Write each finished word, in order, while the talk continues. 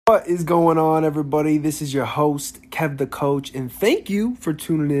What is going on, everybody? This is your host, Kev the Coach, and thank you for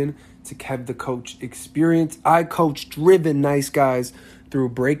tuning in to Kev the Coach Experience. I coach driven, nice guys through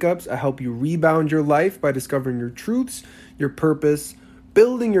breakups. I help you rebound your life by discovering your truths, your purpose,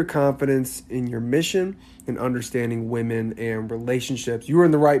 building your confidence in your mission, and understanding women and relationships. You are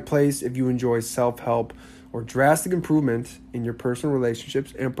in the right place if you enjoy self-help or drastic improvement in your personal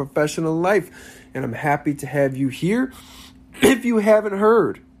relationships and professional life. And I'm happy to have you here. If you haven't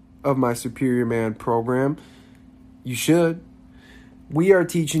heard of my Superior Man program, you should. We are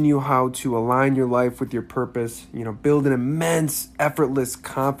teaching you how to align your life with your purpose, build an immense, effortless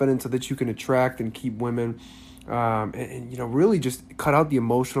confidence so that you can attract and keep women, and really just cut out the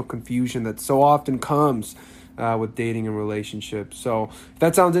emotional confusion that so often comes with dating and relationships. So if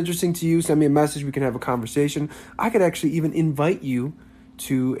that sounds interesting to you, send me a message. We can have a conversation. I could actually even invite you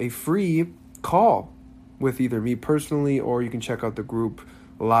to a free call with either me personally, or you can check out the group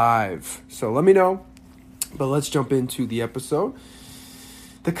live. So let me know. But let's jump into the episode.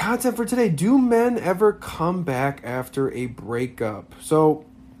 The content for today: do men ever come back after a breakup? So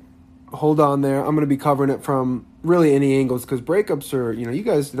hold on there. I'm going to be covering it from really any angles, because breakups are, you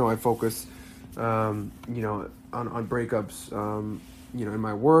guys know I focus, on breakups, in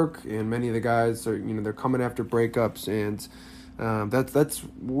my work, and many of the guys are, they're coming after breakups, and that's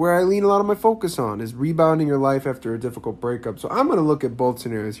where I lean a lot of my focus on, is rebounding your life after a difficult breakup. So I'm going to look at both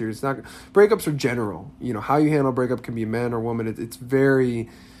scenarios here. It's not, breakups are general. How you handle a breakup can be man or woman. It's very,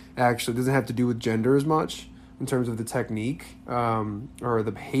 actually, it doesn't have to do with gender as much in terms of the technique, or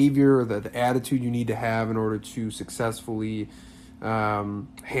the behavior, or the attitude you need to have in order to successfully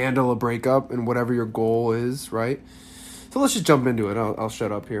handle a breakup and whatever your goal is, right? So let's just jump into it. I'll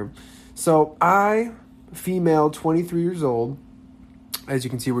shut up here. So female, 23 years old. As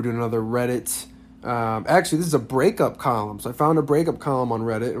you can see, we're doing another Reddit. Actually, this is a breakup column. So I found a breakup column on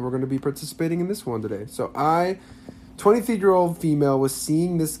Reddit, and we're going to be participating in this one today. So 23-year-old female, was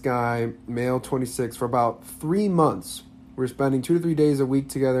seeing this guy, male, 26, for about 3 months. We were spending 2 to 3 days a week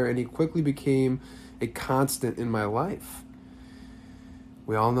together, and he quickly became a constant in my life.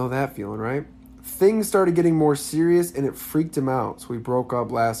 We all know that feeling, right? Things started getting more serious, and it freaked him out, so we broke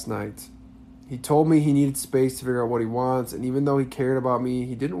up last night. He told me he needed space to figure out what he wants, and even though he cared about me,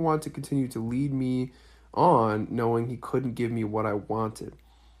 he didn't want to continue to lead me on, knowing he couldn't give me what I wanted.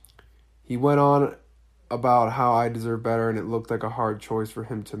 He went on about how I deserve better, and it looked like a hard choice for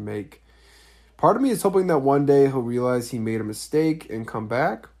him to make. Part of me is hoping that one day he'll realize he made a mistake and come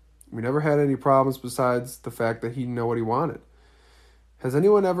back. We never had any problems besides the fact that he didn't know what he wanted. Has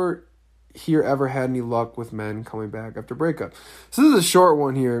anyone ever had any luck with men coming back after breakup? So this is a short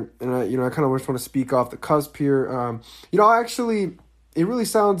one here, and I kind of just want to speak off the cusp here. Actually, it really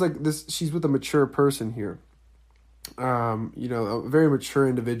sounds like this. She's with a mature person here. A very mature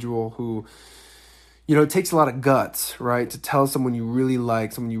individual who, it takes a lot of guts, right, to tell someone you really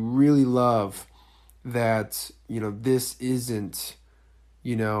like, someone you really love, that this isn't,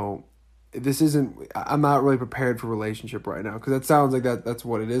 I'm not really prepared for a relationship right now, because that sounds like that's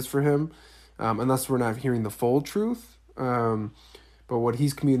what it is for him, unless we're not hearing the full truth. But what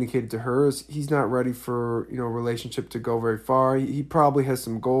he's communicated to her is he's not ready for, a relationship to go very far. He probably has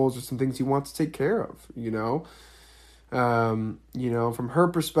some goals or some things he wants to take care of, from her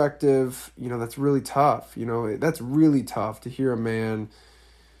perspective, that's really tough. That's really tough to hear a man,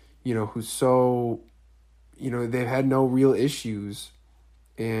 who's so, they've had no real issues,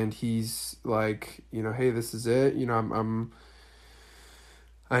 and he's like, hey, this is it.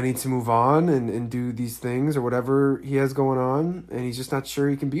 I need to move on and do these things or whatever he has going on, and he's just not sure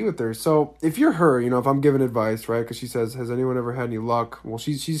he can be with her. So if you're her, if I'm giving advice, right, because she says, has anyone ever had any luck? Well,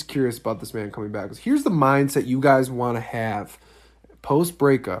 she's curious about this man coming back. Here's the mindset you guys want to have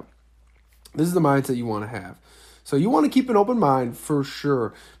post-breakup. This is the mindset you want to have. So you want to keep an open mind for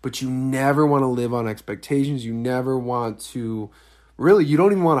sure, but you never want to live on expectations. You never want to, really, you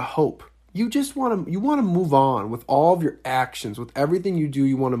don't even want to hope. You just want to move on with all of your actions, with everything you do.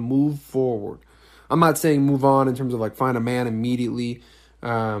 You want to move forward. I'm not saying move on in terms of like find a man immediately.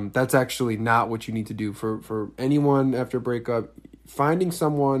 That's actually not what you need to do for anyone after a breakup. Finding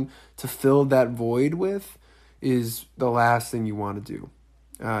someone to fill that void with is the last thing you want to do.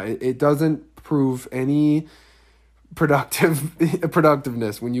 It doesn't prove any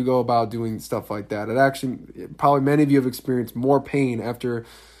productiveness when you go about doing stuff like that. It actually, probably many of you have experienced more pain after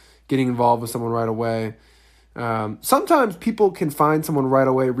getting involved with someone right away. Sometimes people can find someone right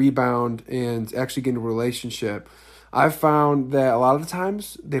away, rebound, and actually get into a relationship. I've found that a lot of the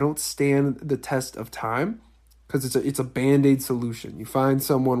times they don't stand the test of time, because it's a Band-Aid solution. You find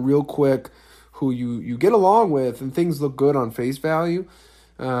someone real quick who you get along with, and things look good on face value.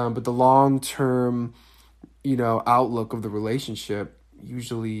 but the long-term, outlook of the relationship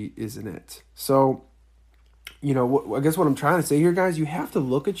usually isn't it. So, I guess what I'm trying to say here, guys, you have to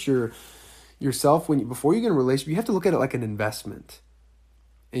look at yourself before you get in a relationship. You have to look at it like an investment.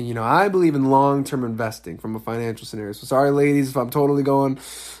 And, I believe in long-term investing from a financial scenario. So sorry, ladies, if I'm totally going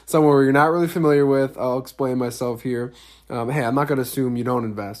somewhere you're not really familiar with, I'll explain myself here. Hey, I'm not going to assume you don't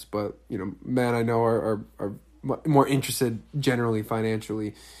invest, but, men I know are more interested generally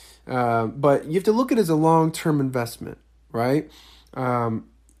financially. But you have to look at it as a long-term investment, right? In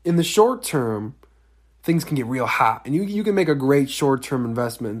the short term, things can get real hot, and you can make a great short-term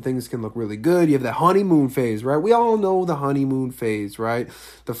investment and things can look really good. You have that honeymoon phase, right? We all know the honeymoon phase, right?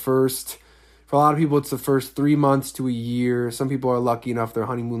 For a lot of people, it's the first 3 months to a year. Some people are lucky enough their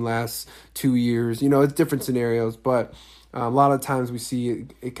honeymoon lasts 2 years. It's different scenarios, but a lot of times we see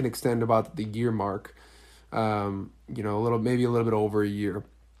it can extend about the year mark, maybe a little bit over a year.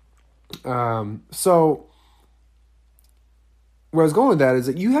 So where I was going with that is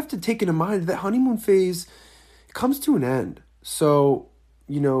that you have to take into mind that honeymoon phase comes to an end. So,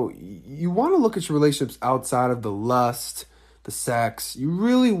 you want to look at your relationships outside of the lust, the sex. You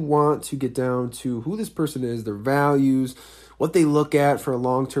really want to get down to who this person is, their values, what they look at for a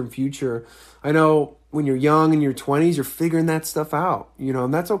long-term future. I know when you're young in your 20s, you're figuring that stuff out,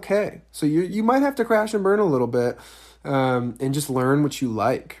 and that's okay. So you might have to crash and burn a little bit and just learn what you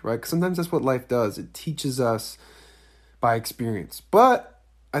like, right? Because sometimes that's what life does. It teaches us by experience. But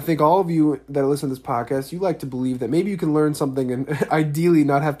I think all of you that listen to this podcast, you like to believe that maybe you can learn something and ideally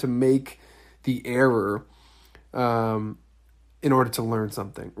not have to make the error in order to learn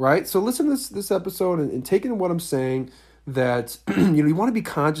something, right? So listen to this episode and take in what I'm saying, that you want to be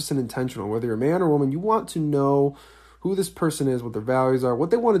conscious and intentional. Whether you're a man or woman, you want to know who this person is, what their values are,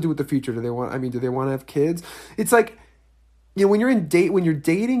 what they want to do with the future. Do they want to have kids? It's like, when you're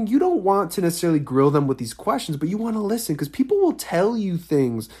dating, you don't want to necessarily grill them with these questions, but you want to listen, because people will tell you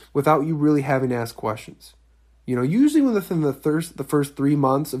things without you really having to ask questions. Usually within the first 3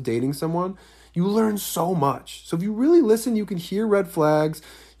 months of dating someone, you learn so much. So if you really listen, you can hear red flags,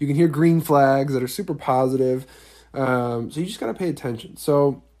 you can hear green flags that are super positive. So you just got to pay attention.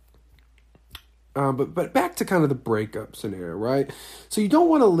 So, but back to kind of the breakup scenario, right? So you don't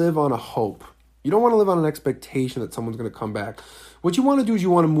want to live on a hope. You don't want to live on an expectation that someone's going to come back. What you want to do is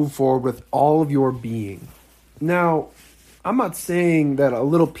you want to move forward with all of your being. Now, I'm not saying that a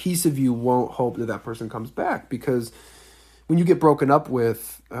little piece of you won't hope that person comes back, because when you get broken up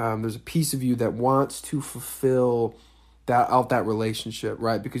with, there's a piece of you that wants to fulfill that relationship,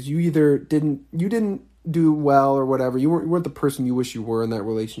 right? Because you either didn't do well or whatever. You weren't the person you wish you were in that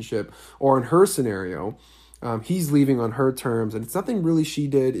relationship, or in her scenario, he's leaving on her terms, and it's nothing really she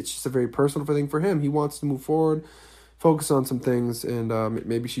did. It's just a very personal thing for him. He wants to move forward, focus on some things, and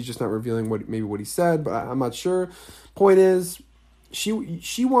maybe she's just not revealing what he said, but I'm not sure. Point is,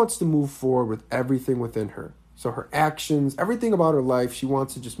 she wants to move forward with everything within her. So her actions, everything about her life, she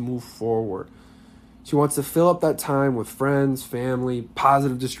wants to just move forward. She wants to fill up that time with friends, family,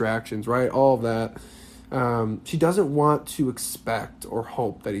 positive distractions, right? All of that. She doesn't want to expect or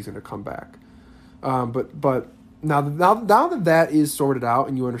hope that he's going to come back. But now that is sorted out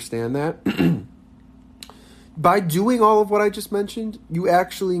and you understand that, by doing all of what I just mentioned, you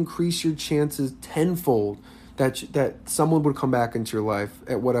actually increase your chances tenfold that someone would come back into your life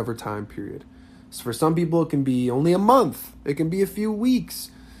at whatever time period. So for some people, it can be only a month. It can be a few weeks.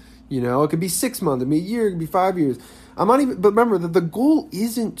 It could be 6 months. It could be a year. It could be 5 years. But remember that the goal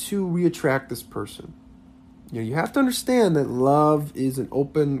isn't to reattract this person. You have to understand that love is an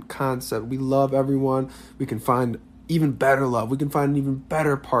open concept. We love everyone. We can find even better love. We can find an even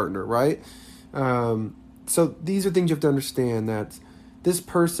better partner, right? So these are things you have to understand, that this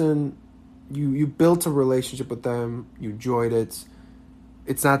person, you built a relationship with them. You enjoyed it.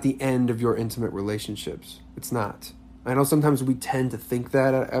 It's not the end of your intimate relationships. It's not. I know sometimes we tend to think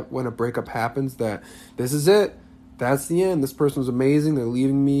that when a breakup happens, that this is it. That's the end. This person was amazing. They're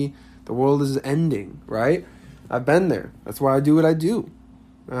leaving me. The world is ending, right? I've been there. That's why I do what I do.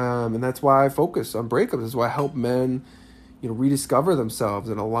 And that's why I focus on breakups. That's why I help men, rediscover themselves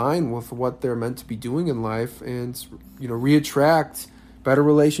and align with what they're meant to be doing in life, and, reattract better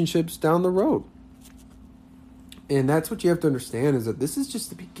relationships down the road. And that's what you have to understand, is that this is just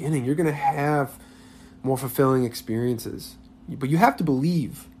the beginning. You're going to have more fulfilling experiences. But you have to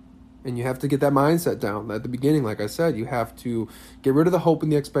believe, and you have to get that mindset down at the beginning. Like I said, you have to get rid of the hope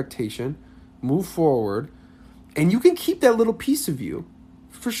and the expectation, move forward, and you can keep that little piece of you,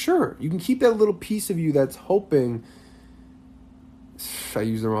 for sure. You can keep that little piece of you that's hoping. I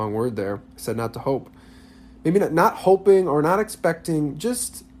used the wrong word there. I said not to hope. maybe not hoping or not expecting,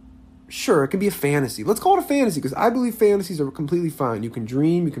 just, sure, it can be a fantasy. Let's call it a fantasy, because I believe fantasies are completely fine. You can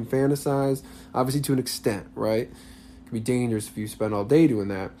dream, you can fantasize, obviously to an extent, right? It can be dangerous if you spend all day doing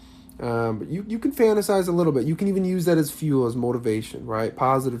that. But you can fantasize a little bit. You can even use that as fuel, as motivation, right?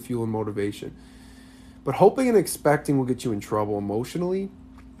 Positive fuel and motivation. But hoping and expecting will get you in trouble emotionally.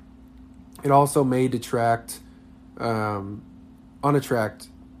 It also may unattract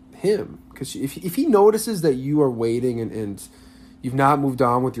him. Because if he notices that you are waiting and you've not moved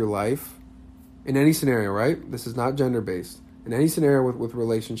on with your life, in any scenario, right? This is not gender-based. In any scenario with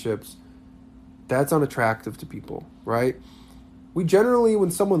relationships, that's unattractive to people, right? We generally,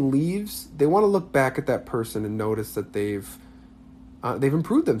 when someone leaves, they want to look back at that person and notice that they've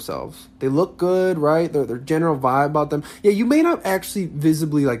improved themselves. They look good, right? Their general vibe about them. Yeah, you may not actually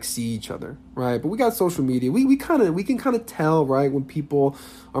visibly like see each other, right? But we got social media. We can kind of tell, right, when people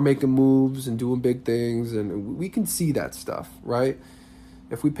are making moves and doing big things, and we can see that stuff, right?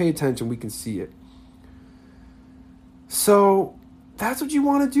 If we pay attention, we can see it. So that's what you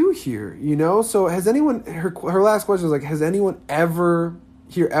want to do here, you know? So has anyone, her last question is like, has anyone ever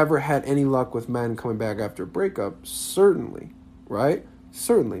had any luck with men coming back after a breakup? Certainly, right?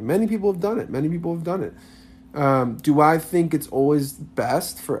 Certainly. Many people have done it. Do I think it's always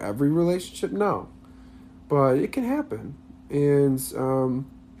best for every relationship? No. But it can happen. And,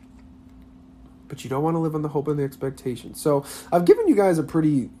 but you don't want to live on the hope and the expectation. So I've given you guys a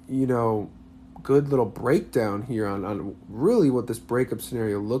pretty, good little breakdown here on really what this breakup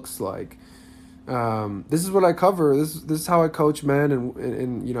scenario looks like. This is what I cover. This is how I coach men,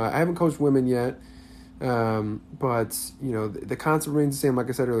 and I haven't coached women yet. But the concept remains the same. Like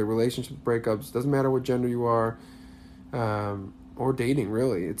I said earlier, relationships, breakups, doesn't matter what gender you are, or dating,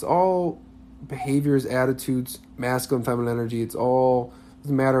 really. It's all behaviors, attitudes, masculine, feminine energy. It's all,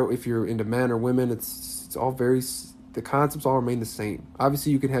 doesn't matter if you're into men or women. It's all the concepts all remain the same.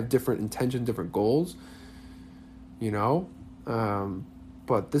 Obviously, you can have different intentions, different goals,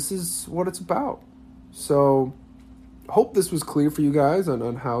 but this is what it's about. So hope this was clear for you guys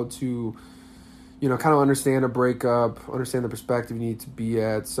on how to, kind of understand a breakup, understand the perspective you need to be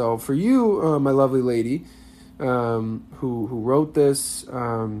at. So for you, my lovely lady, who wrote this,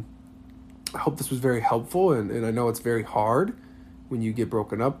 I hope this was very helpful, and I know it's very hard when you get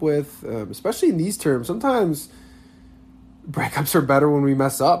broken up with, especially in these terms. Sometimes breakups are better when we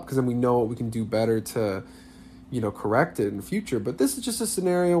mess up, because then we know what we can do better to, correct it in the future. But this is just a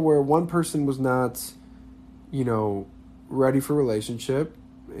scenario where one person was not, ready for a relationship,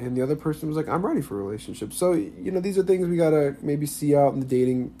 and the other person was like, I'm ready for a relationship. So, these are things we gotta maybe see out in the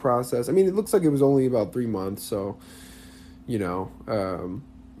dating process. I mean, it looks like it was only about 3 months, so, you're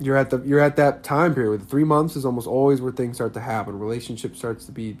at that time period where the 3 months is almost always where things start to happen. Relationship starts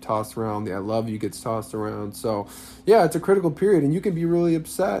to be tossed around. The I love you gets tossed around. So yeah, it's a critical period, and you can be really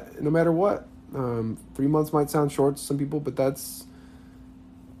upset no matter what. 3 months might sound short to some people, but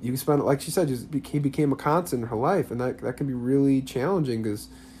you spend, like she said, he became a constant in her life, and that can be really challenging, because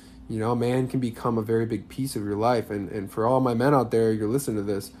a man can become a very big piece of your life. And for all my men out there, you're listening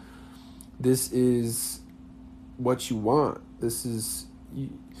to this is what you want. This is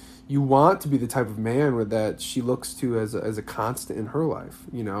you want to be the type of man that she looks to as a constant in her life,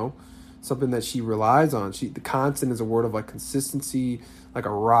 something that she relies on. The constant is a word of like consistency, like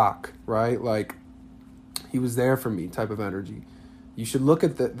a rock, right? Like, he was there for me type of energy. You should look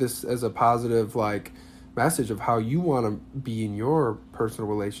at this as a positive, like, message of how you want to be in your personal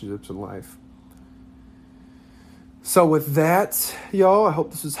relationships in life. So with that, y'all, I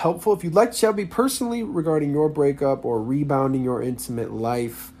hope this was helpful. If you'd like to chat with me personally regarding your breakup or rebounding your intimate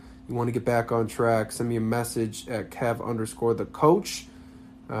life, you want to get back on track, send me a message at kev_the_coach.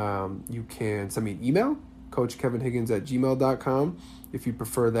 You can send me an email, coachkevinhiggins@gmail.com. If you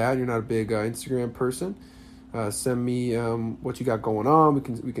prefer that, you're not a big Instagram person. Send me what you got going on. We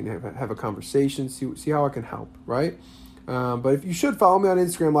can have a conversation, see how I can help, right? But if you should follow me on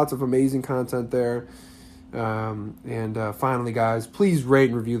Instagram, lots of amazing content there. And finally, guys, please rate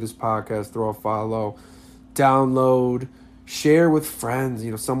and review this podcast, throw a follow, download, share with friends,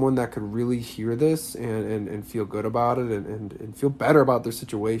 someone that could really hear this and feel good about it and feel better about their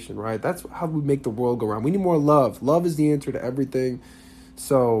situation, right? That's how we make the world go around. We need more love. Love is the answer to everything.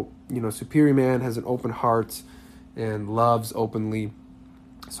 So, Superior Man has an open heart and loves openly.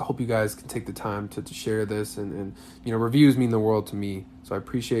 So I hope you guys can take the time to share this, and reviews mean the world to me. So I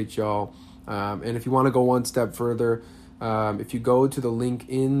appreciate y'all. And if you want to go one step further, if you go to the link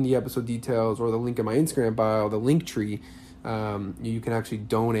in the episode details or the link in my Instagram bio, the link tree, you can actually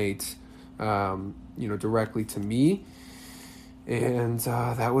donate, directly to me. And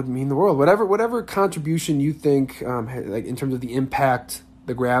that would mean the world. Whatever contribution you think, like in terms of the impact,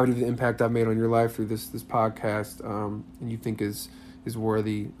 the gravity of the impact I've made on your life through this podcast, and you think is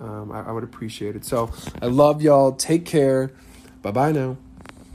worthy, I would appreciate it. So I love y'all. Take care. Bye-bye now.